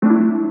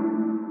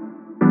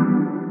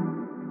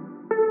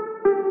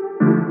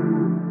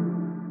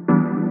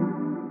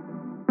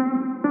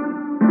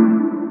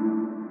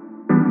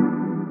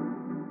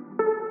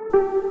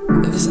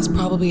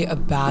probably a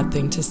bad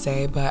thing to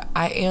say, but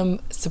I am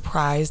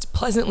surprised,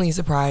 pleasantly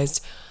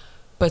surprised,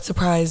 but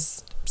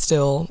surprised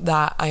still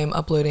that I am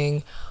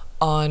uploading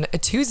on a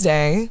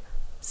Tuesday,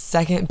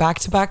 second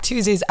back-to-back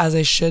Tuesdays as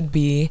I should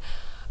be,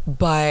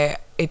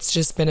 but it's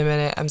just been a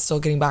minute. I'm still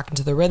getting back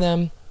into the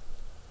rhythm.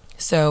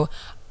 So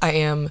I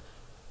am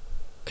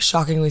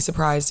shockingly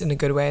surprised in a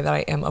good way that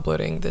I am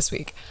uploading this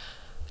week.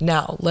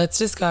 Now, let's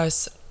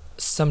discuss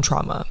some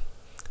trauma.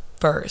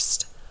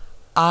 First,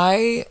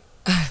 I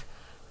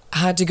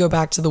had to go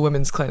back to the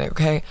women's clinic,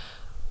 okay?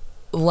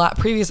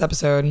 Previous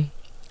episode,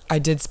 I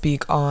did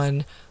speak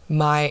on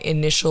my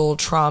initial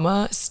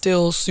trauma,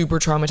 still super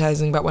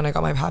traumatizing, but when I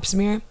got my pap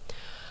smear,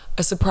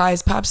 a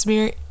surprise pap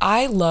smear.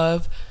 I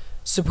love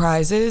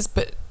surprises,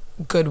 but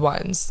good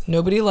ones.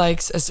 Nobody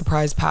likes a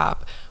surprise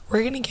pap. We're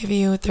going to give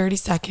you 30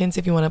 seconds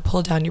if you want to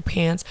pull down your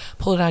pants,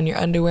 pull down your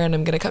underwear, and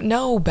I'm going to come.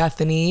 No,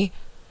 Bethany.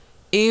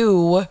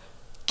 Ew.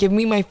 Give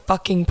me my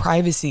fucking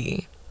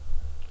privacy.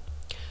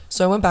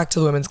 So I went back to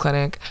the women's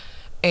clinic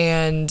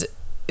and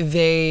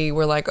they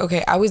were like,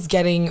 okay, I was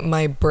getting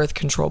my birth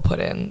control put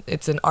in.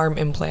 It's an arm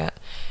implant.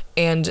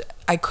 And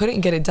I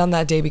couldn't get it done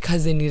that day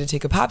because they needed to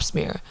take a pap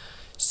smear.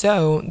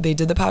 So they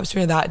did the pap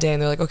smear that day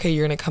and they're like, okay,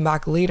 you're going to come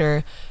back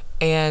later.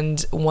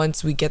 And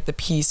once we get the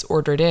piece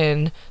ordered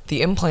in,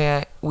 the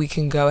implant, we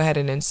can go ahead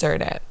and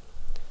insert it.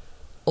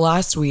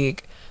 Last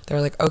week, they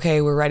were like,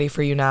 okay, we're ready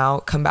for you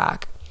now. Come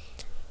back.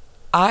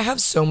 I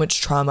have so much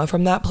trauma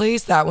from that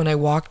place that when I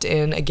walked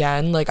in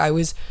again, like I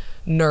was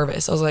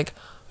nervous. I was like,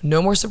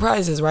 no more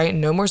surprises, right?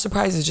 No more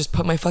surprises. Just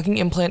put my fucking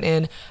implant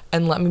in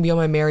and let me be on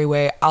my merry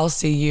way. I'll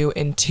see you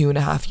in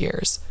 2.5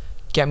 years.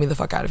 Get me the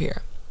fuck out of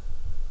here.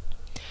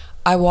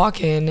 I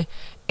walk in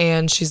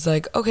and she's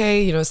like,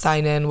 okay,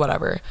 sign in,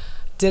 whatever.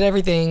 Did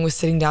everything, was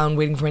sitting down,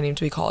 waiting for my name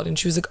to be called. And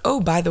she was like, oh,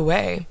 by the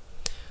way,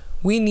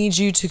 we need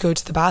you to go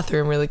to the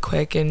bathroom really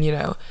quick and,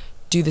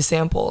 do the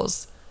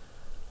samples.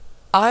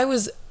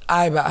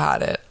 I about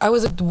had it. I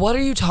was like, what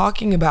are you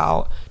talking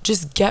about?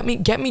 Just get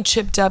me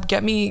chipped up,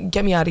 get me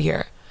out of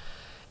here.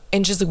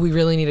 And she's like, we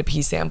really need a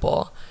pee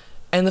sample.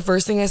 And the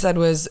first thing I said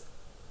was,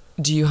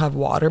 do you have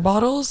water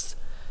bottles?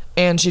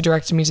 And she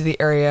directed me to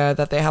the area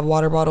that they have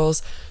water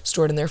bottles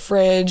stored in their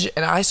fridge.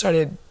 And I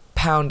started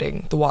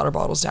pounding the water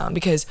bottles down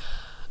because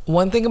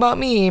one thing about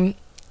me,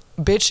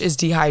 bitch is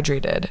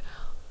dehydrated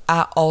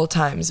at all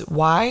times.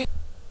 Why?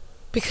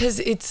 Because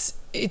it's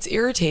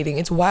irritating.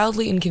 It's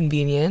wildly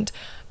inconvenient.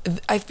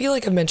 I feel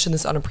like I've mentioned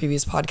this on a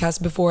previous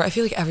podcast before. I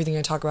feel like everything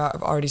I talk about,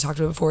 I've already talked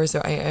about before,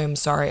 so I am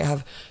sorry. I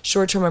have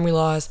short-term memory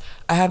loss.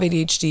 I have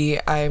ADHD.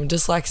 I'm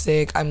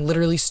dyslexic. I'm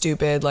literally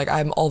stupid. Like,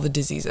 I'm all the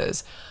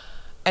diseases.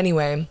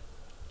 Anyway,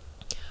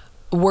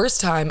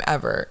 worst time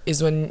ever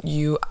is when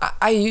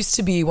I used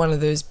to be one of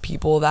those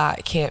people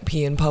that can't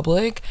pee in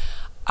public.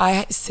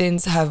 I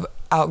since have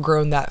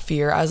outgrown that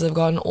fear as I've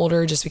gotten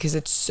older, just because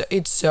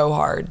it's so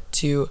hard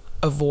to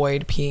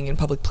avoid peeing in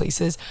public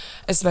places,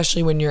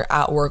 especially when you're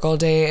at work all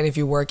day. And if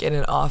you work in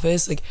an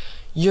office, like,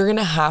 you're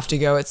gonna have to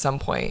go at some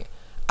point.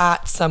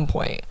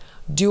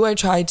 Do I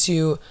try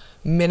to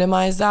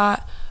minimize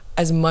that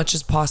as much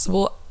as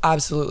possible?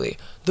 Absolutely.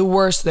 The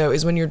worst though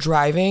is when you're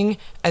driving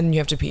and you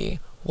have to pee.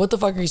 What the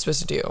fuck are you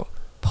supposed to do?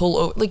 Pull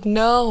over? Like,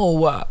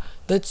 no,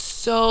 that's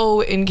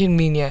so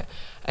inconvenient.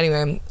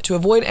 Anyway, to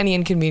avoid any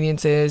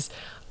inconveniences,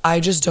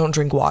 I just don't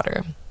drink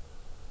water.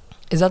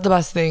 Is that the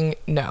best thing?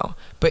 No.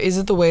 But is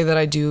it the way that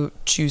I do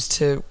choose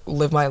to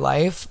live my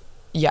life?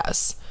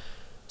 Yes.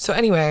 So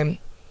anyway,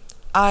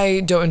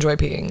 I don't enjoy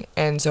peeing,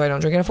 and so I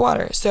don't drink enough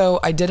water. So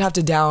I did have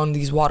to down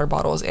these water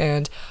bottles,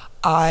 and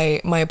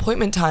my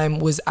appointment time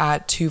was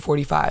at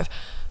 2:45.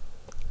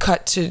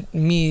 Cut to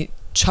me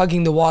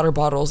chugging the water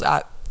bottles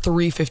at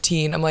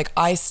 3:15. I'm like,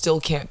 I still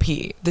can't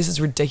pee. This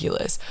is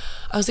ridiculous.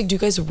 I was like, do you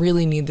guys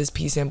really need this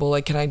pee sample?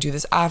 Like, can I do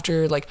this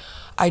after? Like,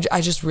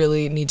 I just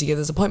really need to get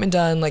this appointment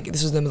done. Like,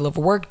 this was in the middle of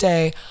a work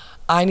day.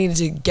 I needed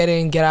to get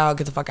in, get out,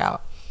 get the fuck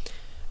out.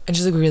 And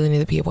she's like, we really need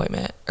the pee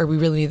appointment, or we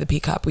really need the pee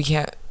cup. We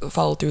can't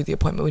follow through with the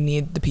appointment. We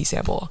need the pee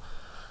sample.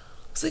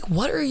 I was like,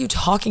 what are you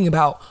talking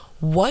about?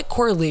 What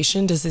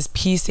correlation does this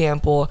pee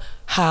sample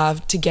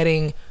have to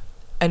getting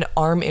an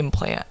arm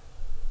implant?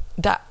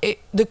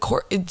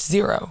 It's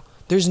zero.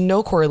 There's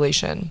no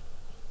correlation.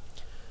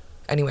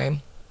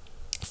 Anyway,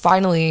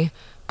 finally,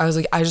 I was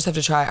like, I just have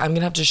to try. I'm going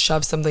to have to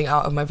shove something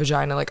out of my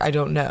vagina. Like, I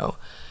don't know.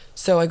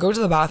 So I go to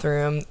the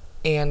bathroom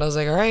and I was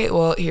like, all right,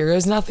 well, here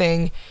goes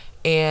nothing.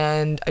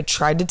 And I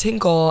tried to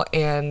tinkle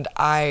and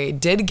I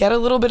did get a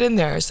little bit in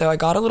there. So I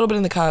got a little bit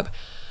in the cup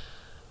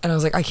and I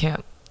was like, I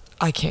can't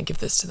give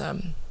this to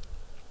them.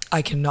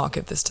 I cannot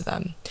give this to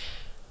them.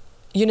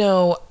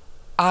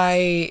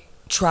 I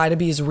try to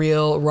be as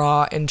real,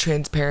 raw, and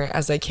transparent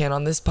as I can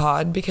on this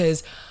pod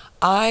because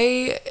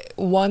I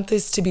want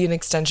this to be an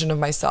extension of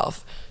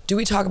myself. Do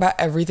we talk about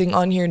everything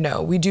on here?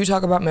 No, we do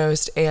talk about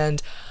most,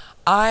 and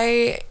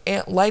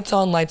lights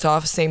on, lights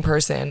off, same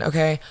person,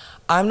 okay?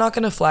 I'm not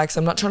gonna flex.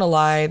 I'm not trying to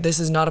lie. This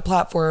is not a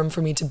platform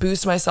for me to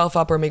boost myself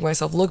up or make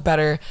myself look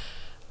better.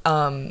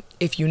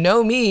 If you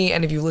know me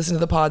and if you listen to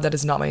the pod, that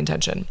is not my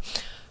intention.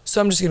 So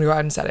I'm just gonna go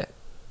ahead and set it.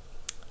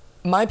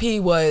 my pee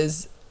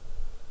was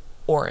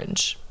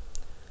orange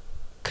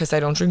because I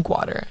don't drink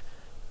water.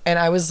 And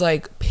I was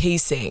like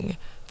pacing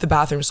the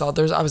bathroom stall.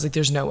 I was like,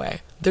 there's no way.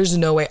 There's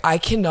no way. I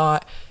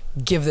cannot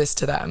give this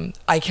to them.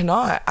 I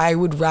cannot. I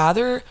would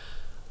rather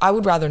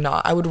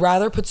not. I would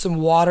rather put some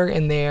water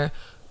in there,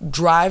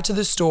 drive to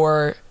the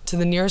store, to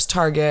the nearest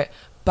Target,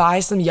 buy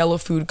some yellow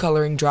food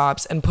coloring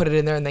drops and put it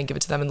in there and then give it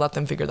to them and let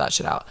them figure that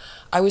shit out.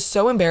 I was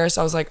so embarrassed.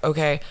 I was like,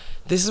 okay,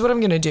 this is what I'm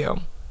going to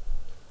do.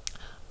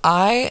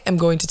 I am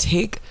going to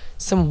take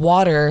some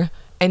water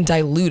and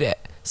dilute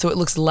it so it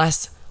looks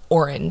less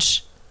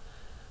orange.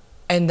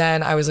 And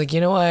then I was like,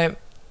 you know what?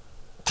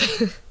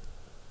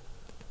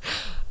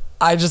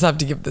 I just have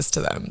to give this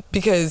to them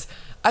because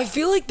I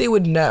feel like they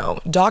would know.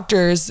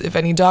 Doctors, if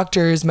any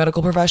doctors,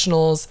 medical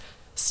professionals,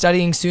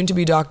 studying soon to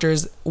be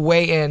doctors,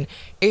 weigh in.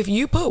 If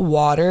you put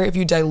water, if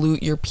you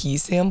dilute your pee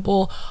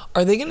sample,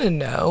 are they gonna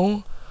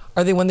know?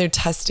 Are they, when they're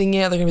testing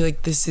it, they're gonna be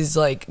like, this is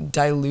like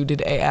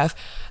diluted AF?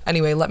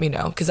 Anyway, let me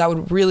know because I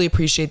would really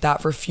appreciate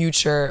that for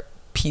future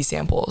pee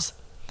samples.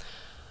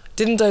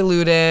 Didn't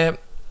dilute it,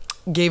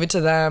 gave it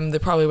to them. They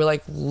probably were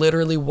like,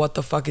 literally, what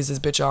the fuck is this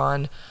bitch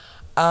on?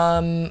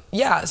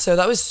 Yeah, so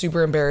that was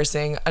super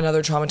embarrassing.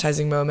 Another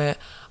traumatizing moment.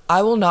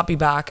 I will not be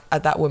back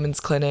at that women's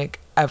clinic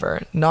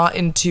ever. Not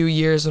in 2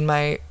 years when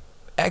my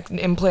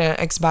implant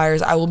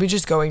expires. I will be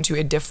just going to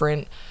a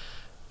different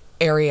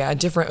area, a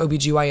different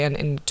OBGYN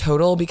in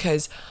total,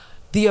 because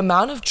the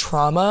amount of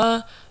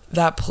trauma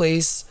that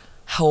place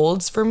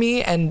holds for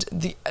me,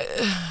 and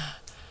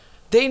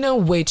they know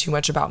way too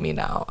much about me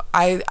now.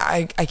 I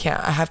can't.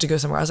 I have to go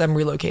somewhere else. I'm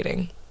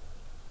relocating.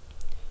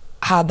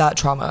 Had that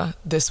trauma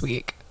this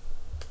week.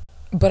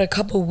 But a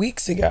couple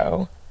weeks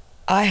ago,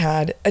 I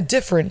had a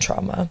different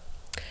trauma.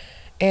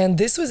 And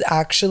this was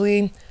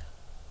actually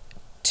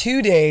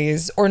 2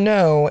 days, or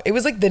no, it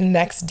was like the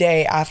next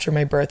day after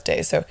my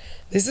birthday. So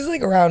this is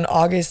like around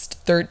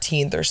August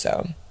 13th or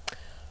so.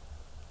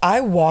 I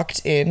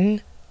walked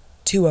in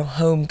to a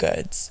Home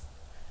Goods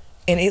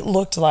and it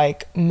looked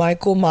like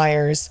Michael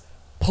Myers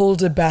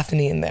pulled a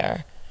Bethany in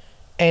there.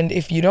 And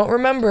if you don't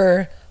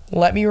remember,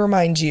 let me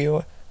remind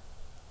you,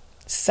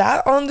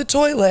 sat on the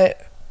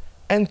toilet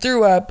and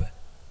threw up,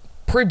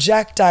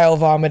 projectile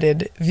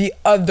vomited the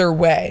other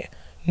way.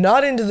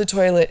 Not into the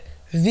toilet,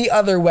 the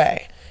other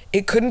way.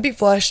 It couldn't be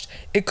flushed.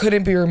 It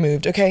couldn't be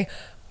removed, okay?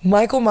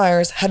 Michael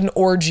Myers had an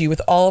orgy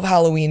with all of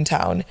Halloween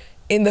Town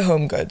in the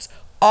Home Goods.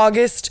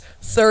 August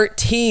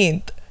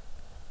 13th.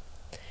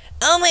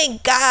 Oh my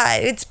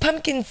God, it's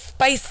pumpkin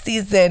spice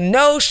season.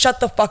 No,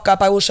 shut the fuck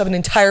up. I will shove an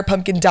entire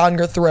pumpkin down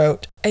your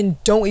throat.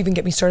 And don't even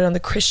get me started on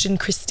the Christian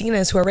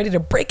Christinas who are ready to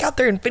break out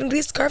their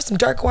infinity scarf, some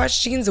dark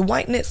wash jeans, a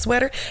white knit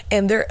sweater,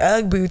 and their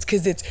Ugg boots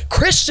because it's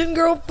Christian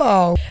girl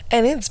fall.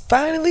 And it's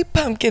finally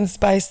pumpkin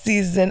spice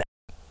season.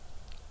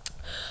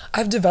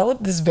 I've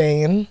developed this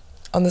vein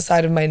on the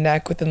side of my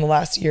neck within the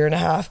last year and a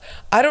half.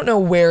 I don't know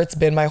where it's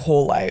been my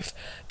whole life,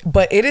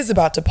 but it is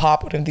about to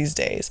pop one of these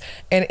days.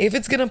 And if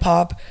it's gonna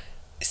pop,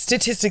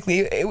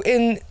 statistically,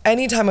 in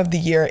any time of the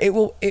year,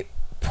 it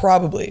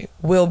probably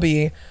will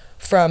be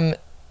from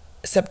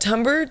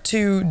September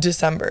to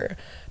December,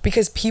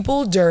 because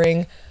people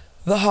during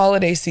the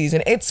holiday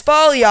season, it's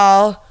fall,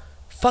 y'all,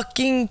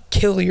 fucking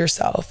kill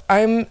yourself.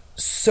 I'm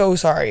so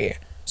sorry.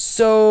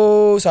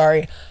 So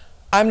sorry.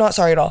 I'm not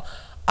sorry at all.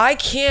 I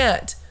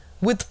can't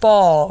with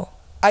fall.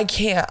 I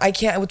can't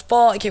with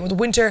fall. I can't with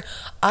winter.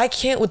 I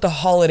can't with the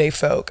holiday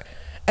folk.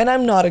 And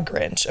I'm not a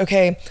Grinch,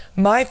 okay?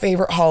 My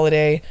favorite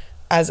holiday,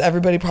 as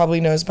everybody probably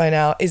knows by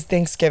now, is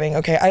Thanksgiving,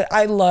 okay?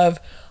 I love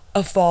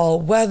a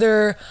fall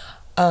weather,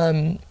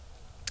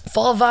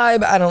 fall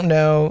vibe, I don't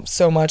know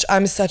so much.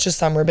 I'm such a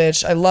summer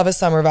bitch. I love a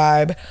summer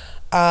vibe.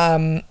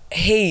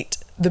 Hate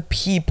the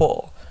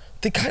people.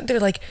 They're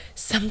like,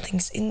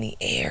 something's in the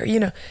air, you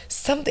know,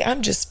 something.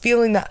 I'm just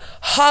feeling that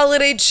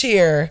holiday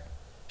cheer.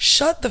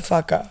 Shut the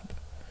fuck up.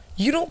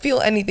 You don't feel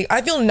anything.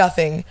 I feel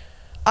nothing.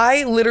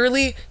 I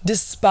literally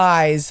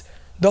despise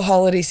the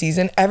holiday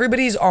season.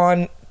 Everybody's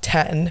on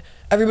 10.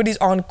 Everybody's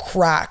on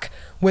crack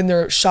when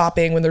they're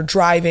shopping, when they're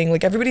driving.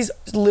 Like, everybody's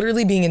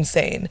literally being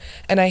insane.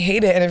 And I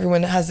hate it. And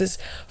everyone has this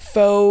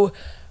faux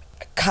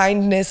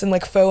kindness and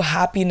like faux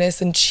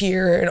happiness and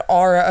cheer and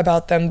aura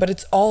about them. But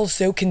it's all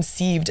so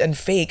conceived and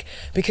fake,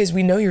 because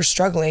we know you're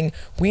struggling.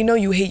 We know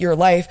you hate your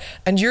life,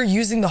 and you're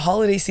using the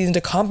holiday season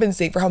to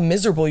compensate for how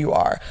miserable you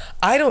are.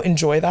 I don't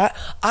enjoy that.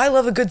 I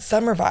love a good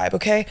summer vibe,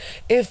 okay?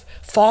 If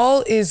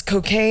fall is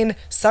cocaine,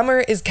 summer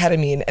is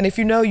ketamine. And if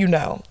you know, you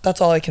know.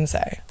 That's all I can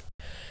say.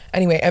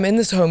 Anyway, I'm in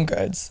this Home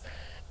Goods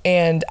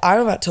and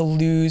I'm about to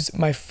lose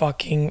my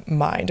fucking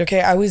mind,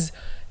 okay? I was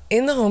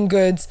in the Home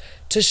Goods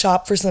to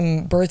shop for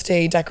some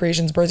birthday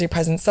decorations, birthday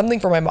presents, something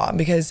for my mom,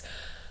 because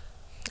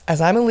as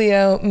I'm a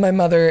Leo, my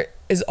mother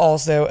is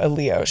also a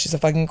Leo. She's a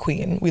fucking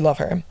queen. We love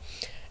her.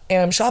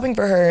 And I'm shopping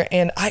for her,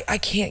 and I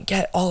can't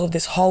get all of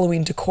this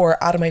Halloween decor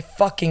out of my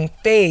fucking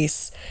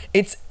face.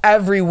 It's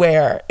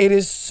everywhere. It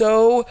is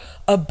so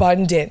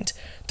abundant.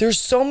 There's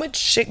so much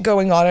shit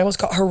going on. I almost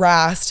got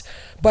harassed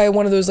by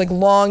one of those like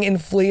long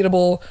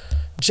inflatable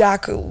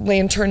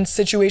jack-o'-lantern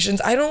situations.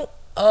 I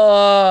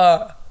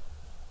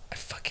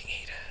fucking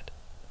hate it.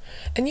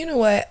 And you know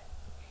what?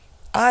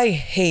 I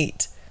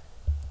hate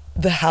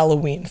the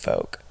Halloween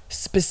folk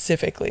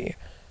specifically.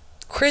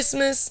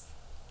 Christmas,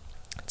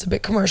 it's a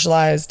bit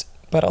commercialized,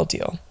 but I'll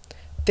deal.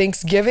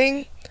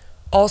 Thanksgiving,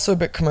 also a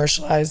bit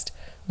commercialized.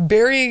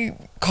 Very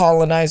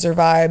colonizer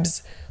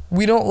vibes.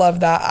 We don't love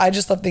that. I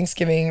just love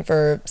Thanksgiving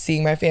for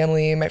seeing my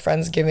family, my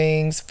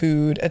friendsgivings,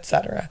 food,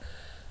 etc.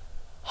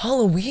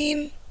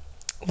 Halloween,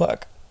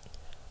 look,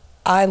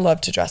 I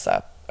love to dress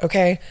up,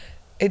 okay?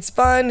 It's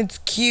fun, it's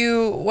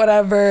cute,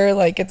 whatever,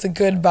 like it's a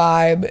good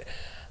vibe.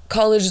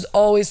 College is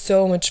always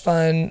so much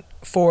fun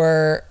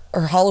or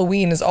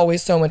Halloween is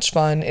always so much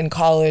fun in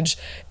college.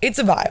 It's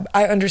a vibe,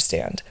 I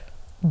understand.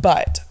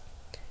 But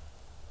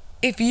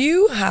if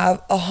you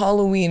have a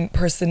Halloween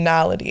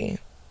personality,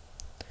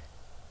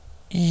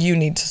 you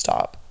need to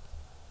stop.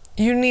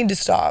 You need to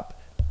stop.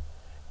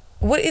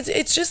 It's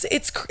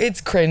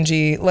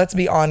cringy, let's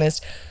be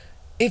honest.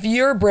 If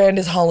your brand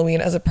is Halloween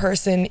as a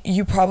person,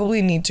 you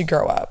probably need to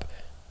grow up.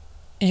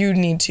 You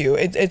need to.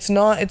 It's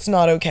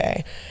not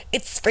okay.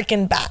 It's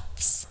freaking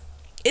bats.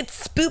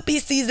 It's spoopy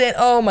season.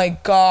 Oh my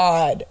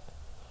god.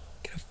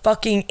 Get a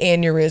fucking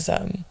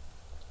aneurysm.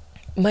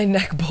 My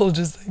neck bulge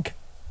is like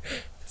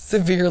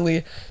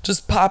severely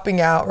just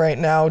popping out right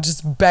now,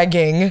 just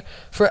begging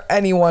for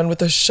anyone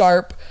with a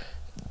sharp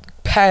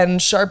pen,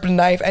 sharp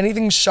knife,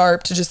 anything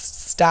sharp to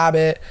just stab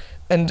it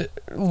and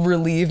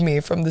relieve me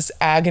from this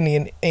agony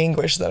and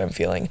anguish that I'm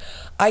feeling.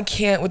 I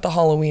can't with the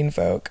Halloween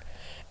folk.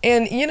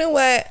 And you know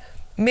what?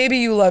 Maybe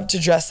you love to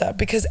dress up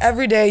because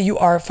every day you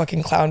are a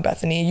fucking clown,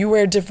 Bethany. You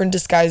wear different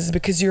disguises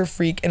because you're a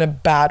freak in a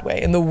bad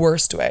way, in the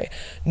worst way.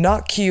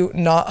 Not cute,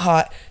 not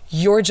hot.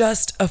 You're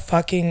just a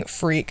fucking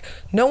freak.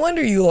 No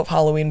wonder you love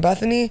Halloween,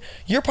 Bethany.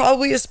 You're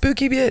probably a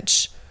spooky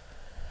bitch.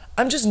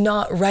 I'm just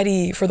not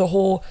ready for the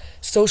whole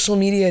social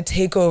media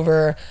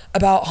takeover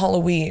about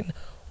Halloween.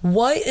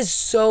 What is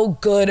so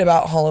good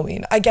about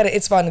Halloween? I get it,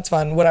 it's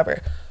fun,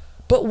 whatever.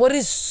 But what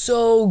is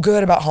so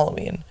good about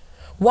Halloween?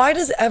 Why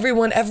does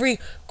every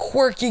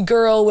quirky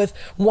girl with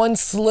one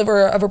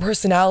sliver of a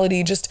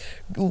personality just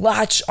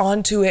latch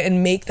onto it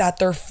and make that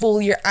their full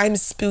year? I'm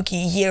spooky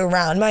year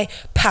round. My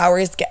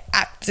powers get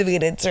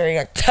activated during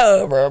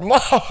October.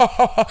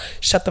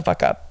 Shut the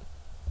fuck up.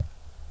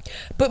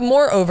 But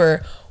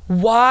moreover,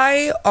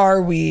 why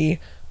are we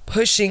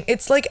pushing?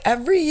 It's like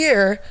every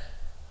year,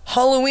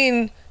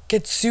 Halloween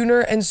gets sooner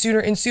and sooner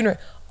and sooner.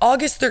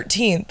 August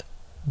 13th,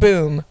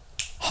 boom,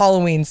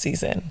 Halloween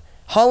season.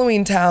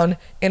 Halloween town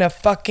in a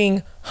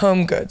fucking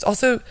Home Goods.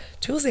 Also, do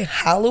people say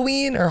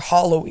Halloween or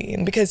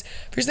Halloween? Because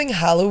if you're saying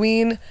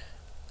Halloween,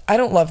 I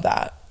don't love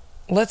that.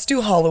 Let's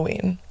do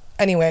Halloween.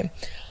 Anyway,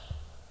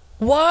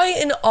 why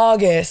in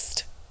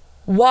August?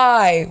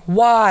 Why?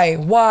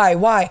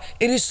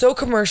 It is so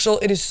commercial.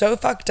 It is so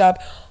fucked up.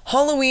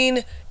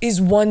 Halloween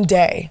is one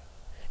day.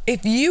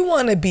 If you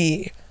want to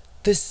be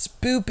the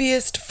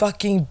spoopiest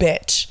fucking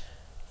bitch,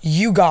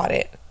 you got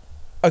it.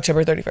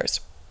 October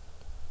 31st.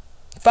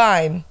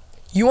 Fine.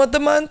 You want the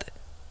month?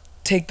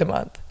 Take the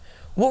month.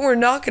 What we're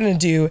not going to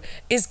do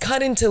is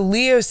cut into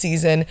Leo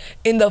season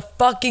in the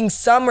fucking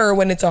summer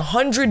when it's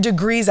 100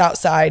 degrees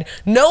outside.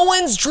 No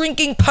one's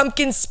drinking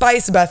pumpkin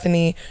spice,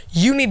 Bethany.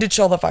 You need to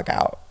chill the fuck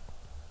out.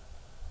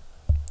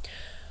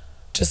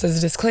 Just as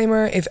a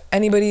disclaimer, if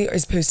anybody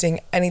is posting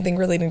anything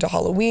relating to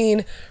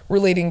Halloween,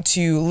 relating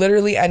to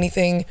literally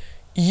anything,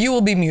 you will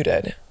be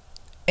muted.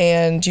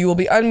 And you will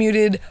be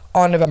unmuted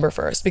on November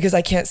 1st because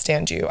I can't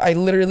stand you. I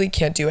literally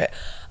can't do it.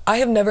 I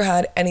have never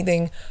had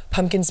anything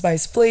pumpkin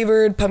spice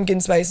flavored,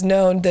 pumpkin spice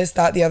known, this,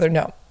 that, the other.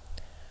 No.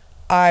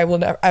 I will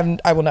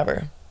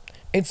never.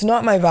 It's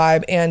not my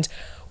vibe. And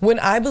when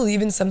I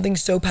believe in something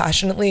so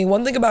passionately,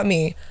 one thing about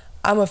me,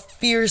 I'm a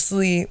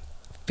fiercely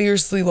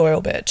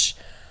loyal bitch.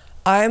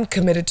 I'm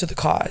committed to the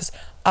cause.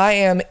 I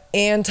am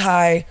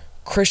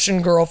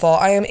anti-Christian girl fall.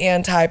 I am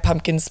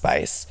anti-pumpkin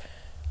spice.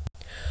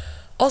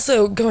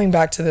 Also, going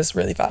back to this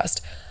really fast,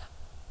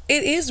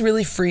 it is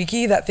really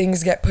freaky that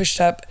things get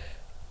pushed up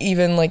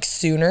even like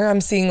sooner.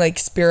 I'm seeing like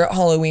Spirit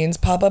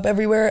Halloweens pop up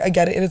everywhere. I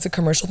get it, it's a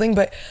commercial thing,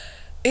 but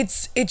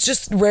it's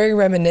just very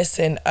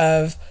reminiscent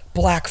of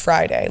Black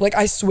Friday. Like,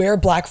 I swear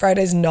Black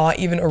Friday is not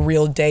even a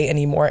real day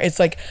anymore. It's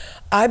like,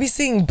 I be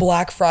seeing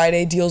Black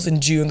Friday deals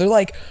in June. They're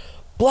like,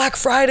 Black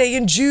Friday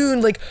in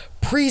June, like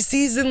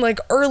pre-season, like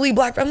early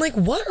Black. I'm like,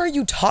 what are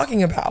you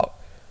talking about?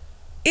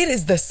 It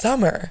is the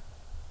summer.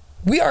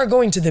 We are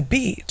going to the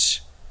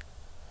beach.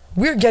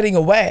 We're getting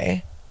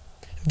away.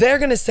 They're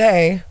gonna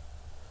say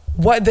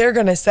what they're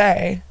gonna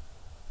say.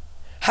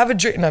 Have a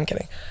drink. No, I'm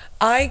kidding.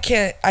 I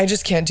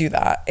just can't do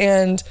that.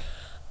 And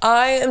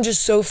I am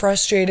just so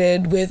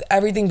frustrated with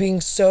everything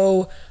being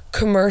so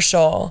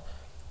commercial.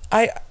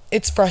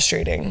 It's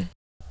frustrating.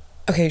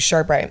 Okay,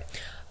 sharp right.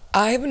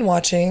 I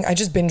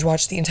just binge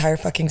watched the entire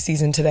fucking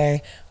season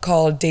today,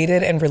 called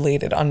Dated and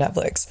Related on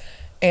Netflix.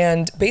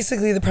 And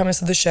basically the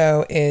premise of the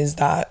show is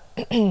that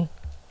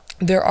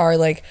there are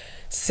like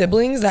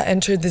siblings that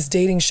entered this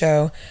dating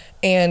show,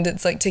 and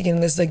it's like taken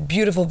this like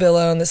beautiful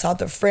villa in the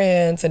south of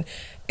France, and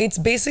it's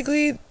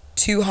basically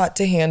Too Hot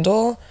to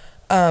Handle.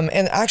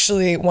 And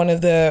actually one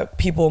of the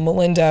people,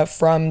 Melinda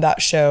from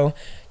that show,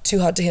 Too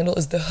Hot to Handle,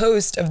 is the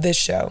host of this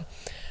show.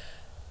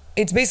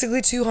 It's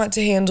basically Too Hot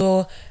to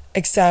Handle,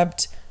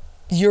 except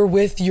you're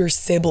with your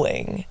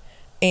sibling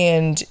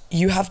and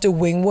you have to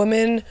wing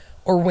woman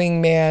or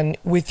wing man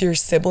with your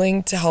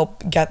sibling to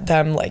help get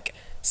them like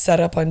set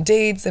up on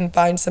dates and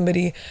find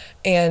somebody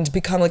and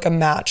become like a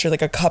match or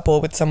like a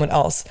couple with someone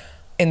else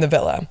in the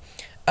villa.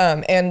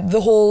 And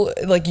the whole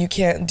like you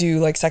can't do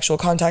like sexual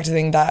contact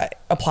thing that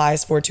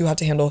applies for Too Hot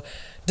to Handle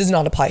does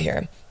not apply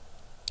here.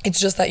 It's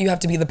just that you have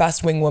to be the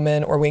best wing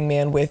woman or wing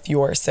man with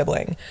your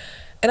sibling.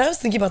 And I was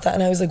thinking about that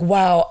and I was like,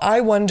 wow,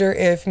 I wonder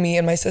if me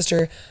and my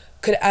sister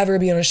could ever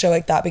be on a show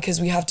like that, because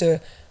we have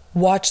to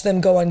watch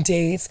them go on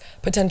dates,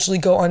 potentially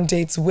go on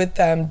dates with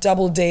them,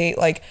 double date,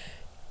 like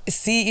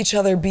see each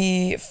other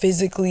be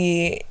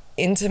physically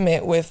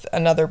intimate with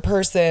another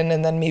person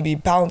and then maybe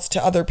bounce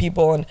to other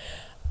people. And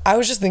I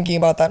was just thinking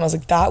about that and I was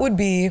like, that would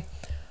be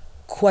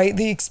quite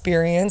the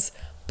experience,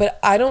 but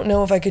I don't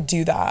know if I could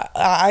do that.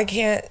 I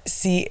can't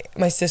see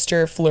my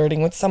sister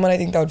flirting with someone. I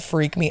think that would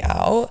freak me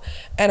out.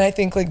 And I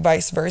think like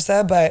vice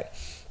versa, but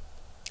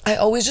I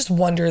always just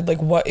wondered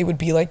like what it would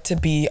be like to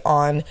be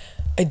on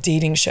a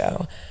dating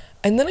show.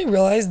 And then I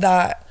realized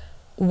that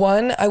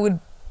one, I would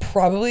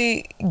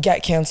probably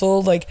get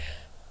canceled. Like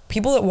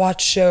people that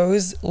watch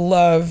shows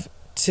love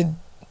to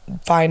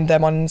find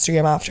them on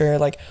Instagram after,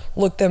 like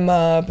look them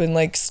up and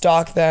like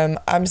stalk them.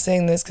 I'm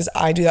saying this because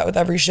I do that with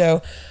every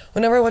show.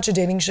 Whenever I watch a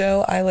dating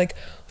show, I like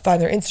find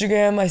their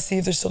Instagram, I see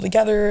if they're still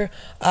together,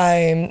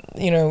 I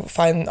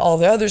find all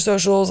the other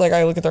socials, like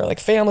I look at their like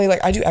family,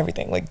 like I do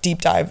everything, like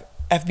deep dive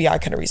FBI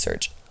kind of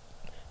research.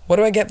 What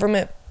do I get from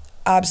it?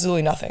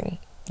 Absolutely nothing.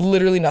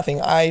 Literally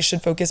nothing. I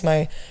should focus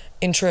my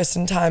interest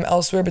and time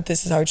elsewhere, but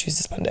this is how I choose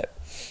to spend it.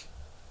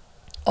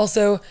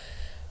 Also,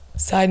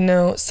 side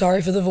note,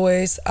 sorry for the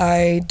voice.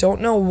 I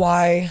don't know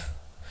why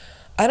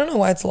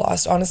it's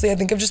lost. Honestly, I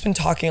think I've just been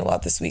talking a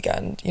lot this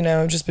weekend.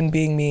 I've just been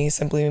being me,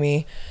 simply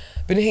me.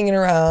 Been hanging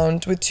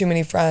around with too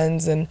many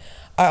friends, and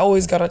I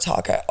always gotta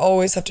talk. I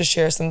always have to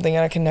share something,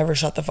 and I can never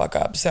shut the fuck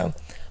up. So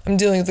I'm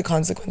dealing with the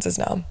consequences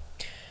now.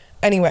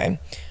 Anyway,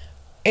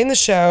 in the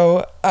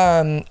show,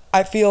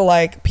 I feel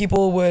like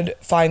people would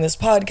find this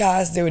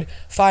podcast, they would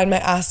find my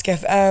Ask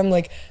FM,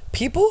 like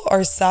people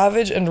are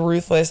savage and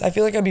ruthless. I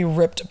feel like I'd be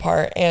ripped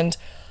apart. And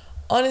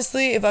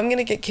honestly, if I'm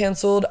gonna get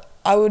canceled,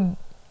 I would,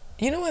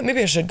 you know what,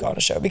 maybe I should go on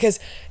a show, because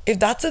if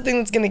that's the thing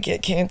that's gonna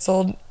get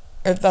canceled,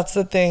 or if that's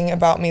the thing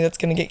about me that's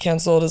gonna get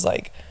canceled is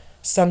like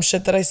some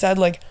shit that I said,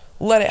 like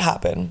let it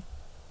happen.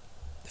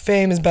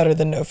 Fame is better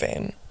than no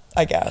fame,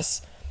 I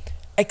guess.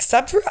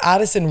 Except for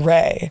Addison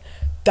Rae.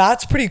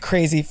 That's pretty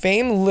crazy.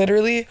 Fame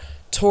literally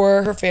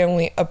tore her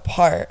family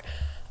apart.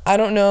 I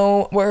don't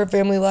know what her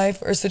family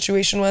life or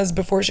situation was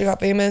before she got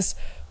famous,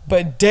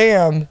 but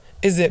damn,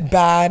 is it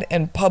bad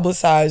and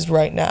publicized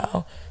right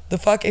now. The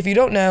fuck, if you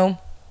don't know,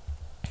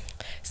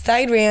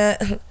 side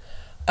rant,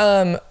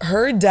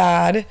 her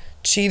dad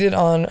cheated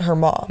on her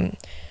mom,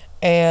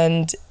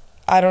 and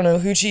I don't know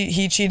who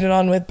he cheated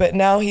on with, but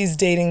now he's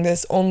dating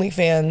this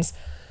OnlyFans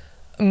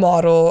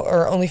model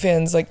or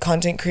OnlyFans like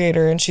content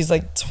creator, and she's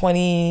like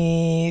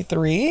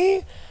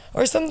 23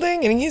 or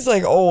something, and he's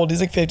like old, he's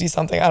like 50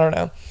 something, I don't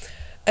know.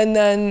 And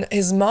then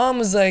his mom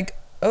was like,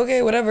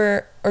 okay,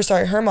 whatever, or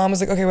sorry, her mom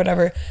was like, okay,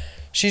 whatever.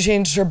 She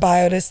changed her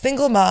bio to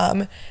single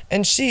mom,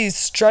 and she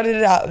strutted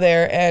it out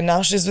there, and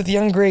now she's with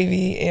Young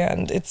Gravy,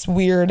 and it's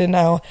weird. And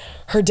now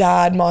her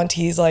dad,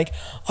 Monty's like,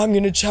 I'm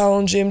gonna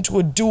challenge him to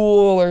a duel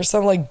or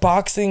some like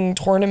boxing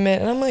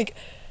tournament, and I'm like,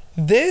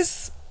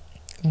 this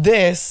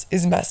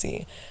is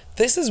messy.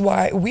 This is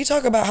why we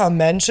talk about how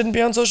men shouldn't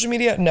be on social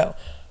media. No,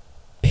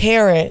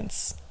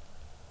 parents,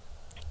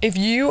 if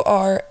you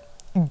are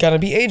gonna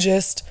be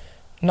ageist,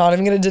 not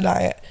even gonna deny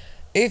it,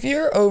 if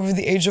you're over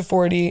the age of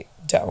 40,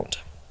 don't.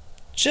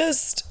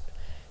 Just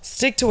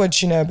stick to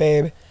what you know,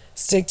 babe.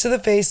 Stick to the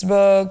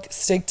Facebook,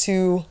 stick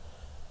to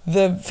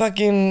the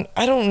fucking,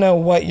 I don't know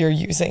what you're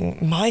using,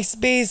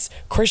 MySpace,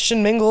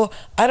 Christian Mingle,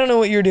 I don't know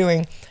what you're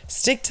doing.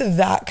 Stick to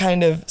that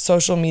kind of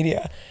social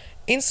media.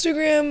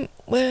 Instagram,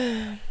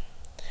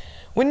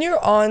 when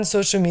you're on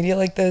social media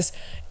like this,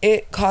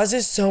 it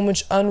causes so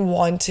much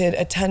unwanted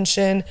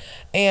attention,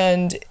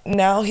 and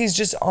now he's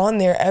just on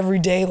there every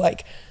day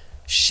like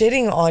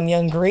shitting on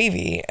Young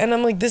Gravy, and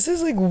I'm like, this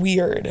is like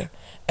weird.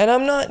 And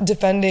I'm not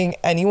defending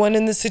anyone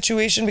in this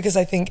situation, because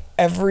I think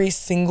every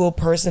single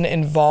person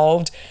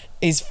involved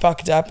is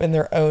fucked up in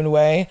their own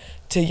way,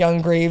 to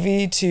Young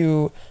Gravy,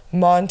 to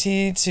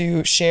Monty,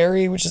 to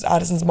Sherry, which is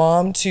Addison's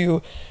mom,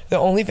 to the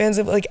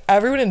OnlyFans, like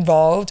everyone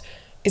involved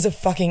is a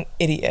fucking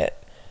idiot.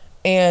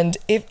 And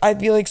if I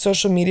feel like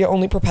social media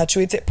only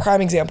perpetuates it.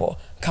 Prime example,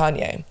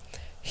 Kanye.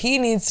 He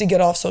needs to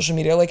get off social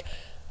media. Like,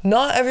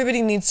 not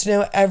everybody needs to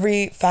know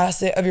every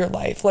facet of your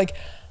life. Like,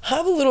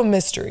 have a little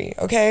mystery,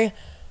 okay?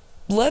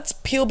 Let's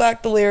peel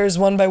back the layers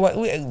one by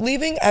one,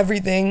 leaving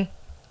everything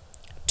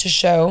to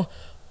show.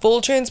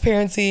 Full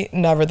transparency,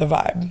 never the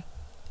vibe.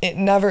 It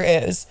never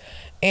is.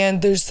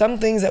 And there's some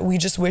things that we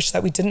just wish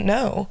that we didn't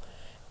know.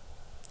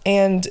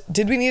 And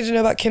did we need to know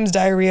about Kim's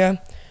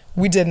diarrhea?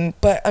 We didn't,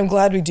 but I'm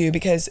glad we do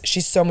because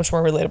she's so much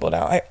more relatable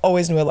now. I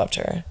always knew I loved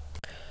her.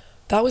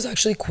 That was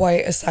actually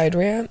quite a side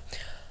rant.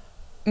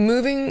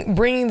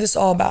 Bringing this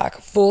all back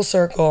full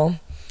circle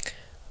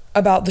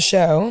about the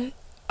show.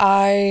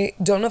 I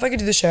don't know if I could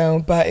do the show,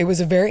 but it was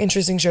a very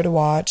interesting show to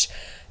watch.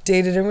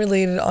 Dated and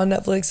Related on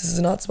Netflix. This is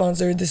not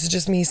sponsored. This is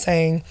just me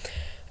saying,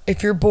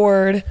 if you're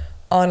bored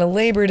on a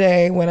Labor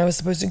Day when I was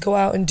supposed to go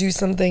out and do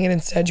something and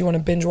instead you want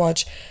to binge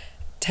watch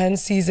 10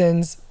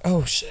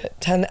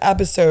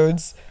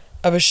 episodes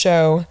of a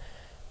show,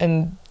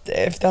 and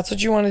if that's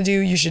what you want to do,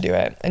 you should do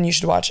it and you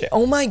should watch it.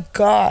 Oh my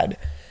God.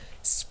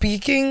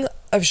 Speaking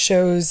of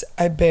shows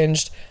I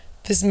binged,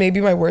 this may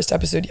be my worst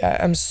episode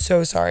yet. I'm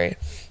so sorry.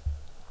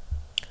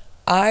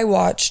 I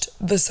watched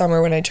The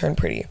Summer When I Turned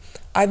Pretty.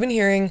 I've been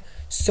hearing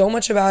so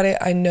much about it.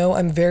 I know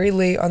I'm very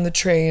late on the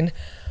train,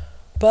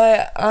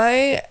 but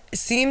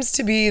seems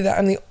to be that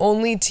I'm the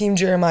only Team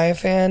Jeremiah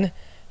fan,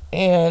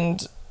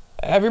 and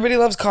everybody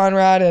loves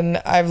Conrad, and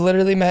I've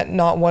literally met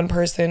not one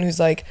person who's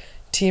like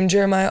Team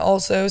Jeremiah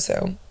also,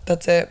 so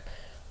that's it.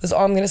 That's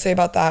all I'm going to say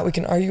about that. We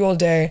can argue all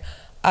day.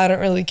 I don't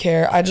really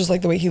care. I just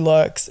like the way he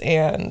looks,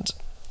 and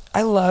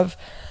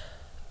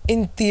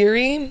in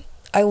theory,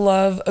 I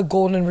love a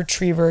golden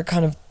retriever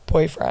kind of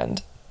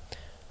boyfriend.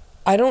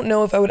 I don't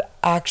know if I would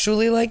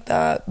actually like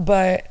that,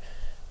 but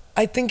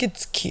I think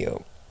it's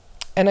cute.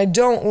 And I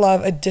don't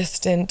love a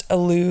distant,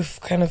 aloof,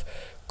 kind of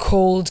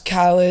cold,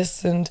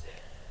 callous, and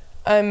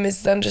I'm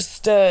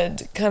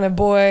misunderstood kind of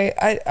boy.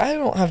 I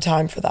don't have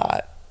time for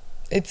that.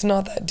 It's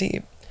not that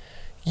deep.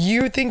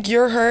 You think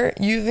you're hurt?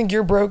 You think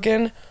you're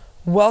broken?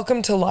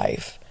 Welcome to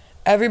life.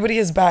 Everybody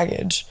has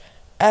baggage.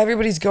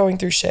 Everybody's going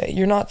through shit.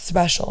 You're not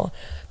special.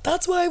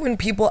 That's why when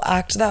people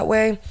act that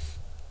way,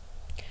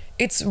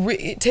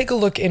 take a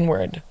look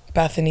inward,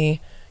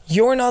 Bethany.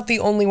 You're not the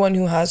only one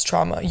who has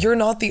trauma. You're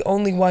not the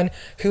only one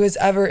who has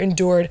ever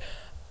endured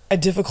a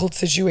difficult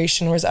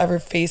situation or has ever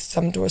faced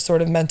some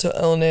sort of mental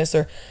illness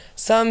or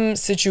some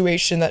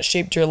situation that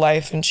shaped your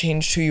life and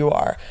changed who you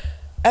are.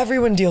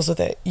 Everyone deals with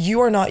it. You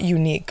are not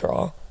unique,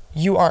 girl.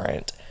 You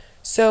aren't.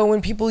 So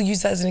when people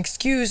use that as an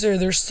excuse, or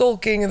they're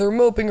sulking or they're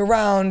moping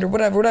around or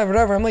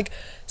whatever, I'm like,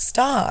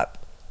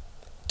 stop.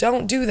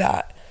 Don't do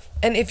that.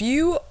 And if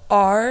you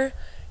are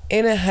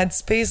in a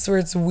headspace where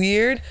it's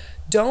weird,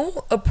 don't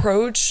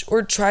approach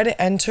or try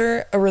to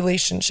enter a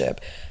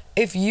relationship.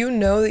 If you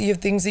know that you have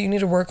things that you need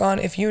to work on,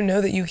 if you know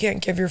that you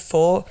can't give your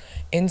full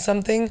in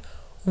something,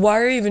 why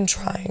are you even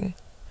trying?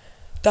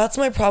 That's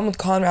my problem with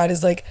Conrad,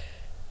 is like,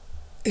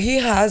 he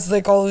has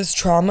like all this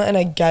trauma, and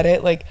I get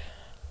it. Like,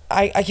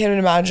 I can't even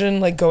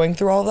imagine like going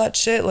through all that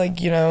shit, like,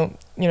 you know,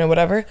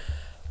 whatever.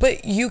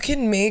 But you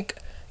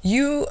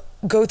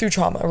go through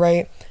trauma,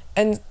 right?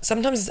 And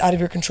sometimes it's out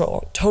of your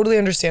control. Totally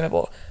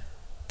understandable.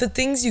 The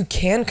things you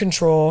can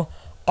control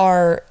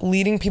are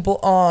leading people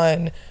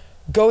on,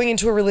 going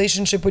into a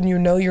relationship when you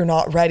know you're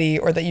not ready,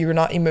 or that you're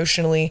not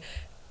emotionally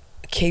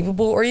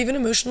capable or even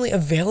emotionally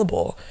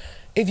available.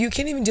 If you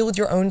can't even deal with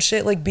your own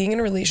shit, like, being in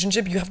a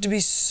relationship, you have to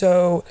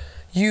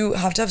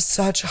have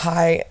such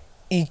high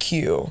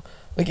EQ,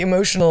 like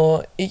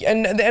emotional,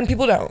 and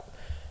people don't.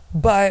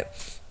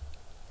 But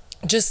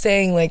just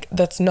saying, like,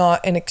 that's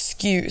not an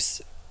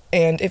excuse.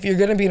 And if you're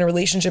going to be in a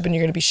relationship and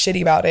you're going to be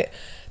shitty about it,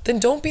 then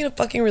don't be in a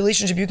fucking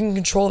relationship. You can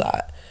control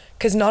that.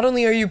 Because not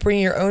only are you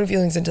bringing your own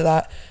feelings into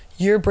that,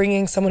 you're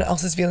bringing someone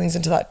else's feelings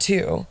into that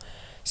too.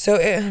 So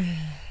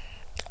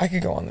I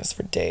could go on this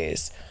for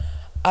days.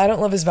 I don't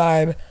love his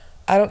vibe.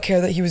 I don't care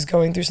that he was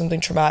going through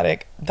something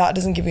traumatic. That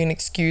doesn't give you an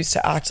excuse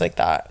to act like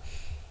that.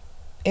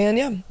 And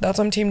yeah, that's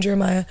on Team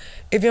Jeremiah.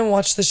 If you haven't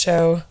watched the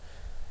show,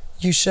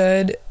 you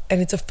should.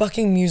 And it's a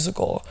fucking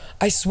musical.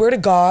 I swear to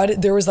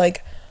God, there was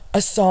like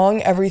a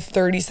song every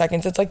 30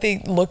 seconds. It's like they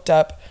looked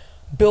up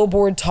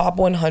Billboard Top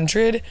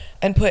 100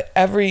 and put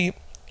every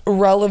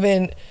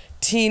relevant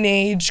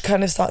teenage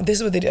kind of song. This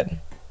is what they did.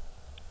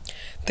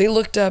 They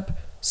looked up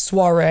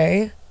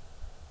Soiree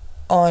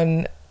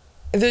on...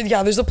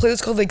 there's a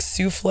playlist called like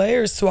Souffle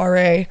or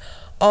Soiree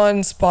on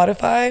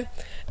Spotify,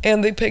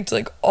 and they picked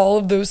like all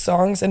of those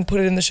songs and put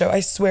it in the show. I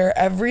swear,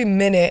 every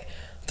minute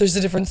there's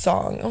a different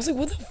song. I was like,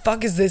 what the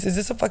fuck is this? Is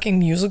this a fucking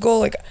musical?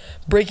 Like,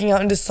 breaking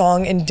out into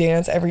song and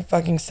dance every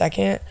fucking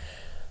second?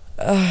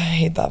 I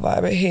hate that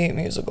vibe. I hate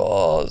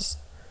musicals.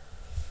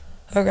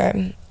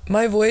 Okay,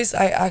 my voice,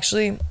 I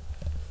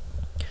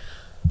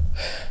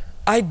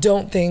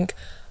don't think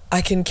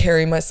I can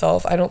carry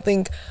myself. I don't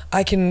think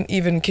I can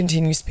even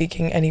continue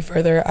speaking any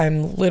further.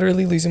 I'm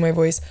literally losing my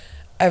voice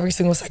every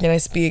single second I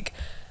speak,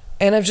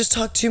 and I've just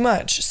talked too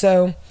much.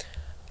 So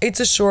it's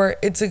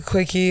a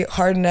quickie,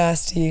 hard and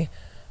nasty.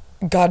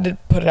 Got to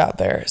put it out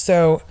there.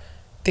 So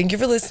thank you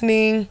for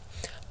listening.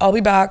 I'll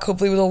be back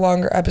hopefully with a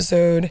longer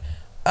episode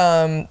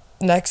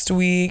next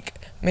week.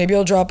 Maybe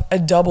I'll drop a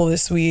double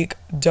this week.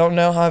 Don't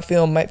know how I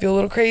feel. Might feel a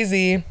little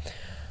crazy.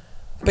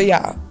 But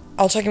yeah,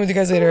 I'll check in with you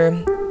guys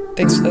later.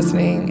 Thanks for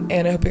listening,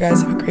 and I hope you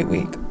guys have a great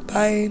week.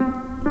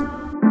 Bye.